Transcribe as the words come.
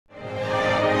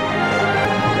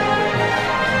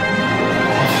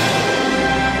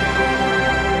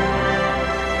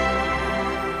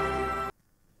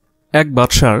এক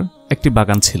বাদশার একটি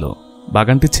বাগান ছিল।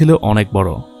 বাগানটি ছিল অনেক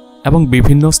বড় এবং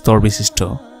বিভিন্ন স্তর বিশিষ্ট।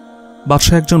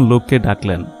 বাদশাহ একজন লোককে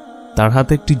ডাকলেন, তার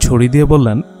হাতে একটি ঝুড়ি দিয়ে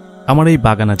বললেন, আমার এই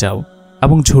বাগানে যাও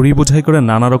এবং ঝুড়ি বোঝাই করে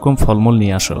নানা রকম ফলমূল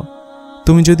নিয়ে আসো।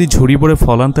 তুমি যদি ঝুড়ি ভরে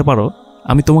ফল আনতে পারো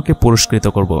আমি তোমাকে পুরস্কৃত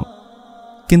করব,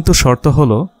 কিন্তু শর্ত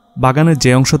হলো বাগানের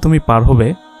যে অংশ তুমি পার হবে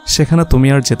সেখানে তুমি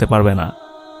আর যেতে পারবে না।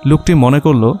 লোকটি মনে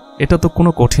করল এটা তো কোনো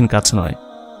কঠিন কাজ নয়।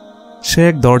 সে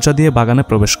এক দরজা দিয়ে বাগানে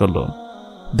প্রবেশ করল।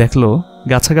 দেখল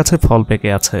গাছে গাছে ফল পেকে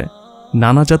আছে,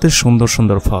 নানা জাতের সুন্দর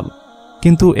সুন্দর ফল,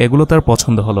 কিন্তু এগুলো তার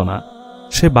পছন্দ হলো না।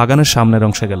 সে বাগানের সামনের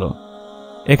অংশে গেল।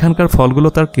 এখানকার ফলগুলো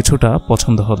তার কিছুটা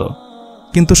পছন্দ হলো,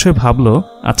 কিন্তু সে ভাবল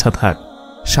আচ্ছা থাক,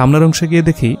 সামনের অংশে গিয়ে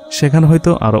দেখি সেখানে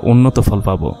হয়তো আরও উন্নত ফল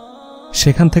পাব,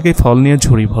 সেখান থেকেই ফল নিয়ে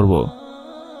ঝুড়ি ভরব।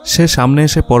 সে সামনে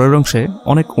এসে পরের অংশে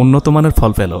অনেক উন্নত মানের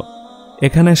ফল পেল।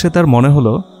 এখানে এসে তার মনে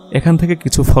হলো এখান থেকে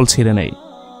কিছু ফল ছিঁড়ে নেই,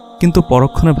 কিন্তু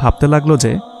পরক্ষণে ভাবতে লাগলো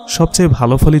যে সবচেয়ে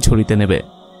ভালো ফলই ঝুড়িতে নেবে।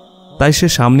 তাই সে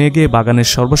সামনে গিয়ে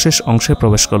বাগানের সর্বশেষ অংশে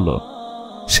প্রবেশ করল।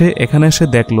 সে এখানে এসে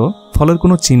দেখল ফলের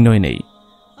কোনো চিহ্নই নেই।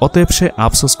 অতএব সে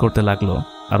আফসোস করতে লাগলো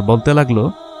আর বলতে লাগলো,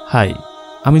 হাই,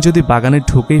 আমি যদি বাগানে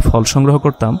ঢুকেই ফল সংগ্রহ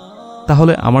করতাম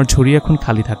তাহলে আমার ঝুড়ি এখন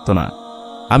খালি থাকতো না।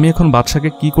 আমি এখন বাদশাকে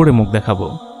কি করে মুখ দেখাবো?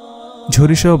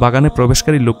 ঝুড়িসহ বাগানে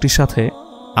প্রবেশকারী লোকটির সাথে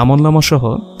আমলনামাসহ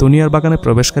দুনিয়ার বাগানে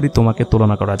প্রবেশকারী তোমাকে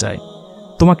তুলনা করা যায়।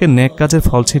 তোমাকে নেক কাজের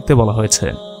ফল ছিঁড়তে বলা হয়েছে,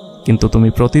 কিন্তু তুমি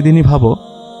প্রতিদিনই ভাবো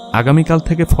আগামীকাল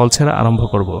থেকে ফল ছেঁড়া আরম্ভ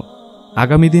করব।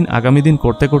 আগামী দিন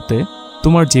করতে করতে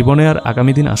তোমার জীবনে আর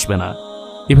আগামী দিন আসবে না।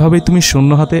 এভাবেই তুমি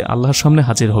শূন্য হাতে আল্লাহর সামনে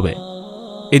হাজির হবে।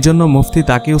 এজন্য মুফতি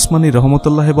তাকি উসমানী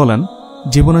রহমতুল্লাহ বলেন,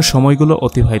 জীবনের সময়গুলো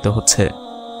অতিবাহিত হচ্ছে,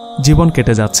 জীবন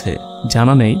কেটে যাচ্ছে,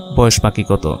 জানা নেই বয়স বাকি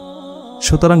কত।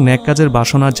 সুতরাং নেক কাজের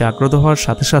বাসনা জাগ্রত হওয়ার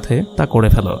সাথে সাথে তা করে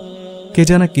ফেল। কে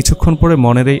জানে কিছুক্ষণ পরে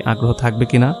মনের এই আগ্রহ থাকবে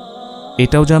কিনা,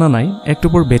 এটাও জানা নাই একটু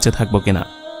পর বেঁচে থাকবো কিনা।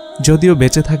 যদিও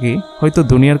বেঁচে থাকি হয়তো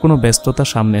দুনিয়ার কোনো ব্যস্ততা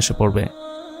সামনে এসে পড়বে।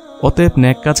 অতএব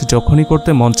নেক কাজ যখনই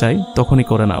করতে মন চাই তখনই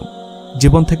করে নাও,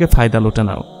 জীবন থেকে ফায়দা লুটে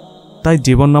নাও। তাই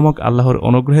জীবন নামক আল্লাহর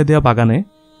অনুগ্রহে দেয়া বাগানে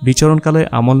বিচরণকালে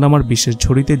আমল নামার বিশেষ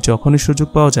ঝুড়িতে যখনই সুযোগ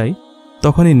পাওয়া যায়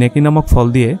তখনই নেকি নামক ফল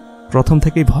দিয়ে প্রথম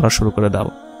থেকেই ভরা শুরু করে দাও।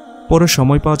 পরে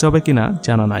সময় পাওয়া যাবে কিনা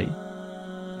জানা নাই।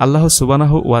 আল্লাহ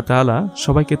সুবহানাহু ওয়া তাআলা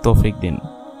সবাইকে তৌফিক দিন।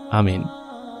 আমিন।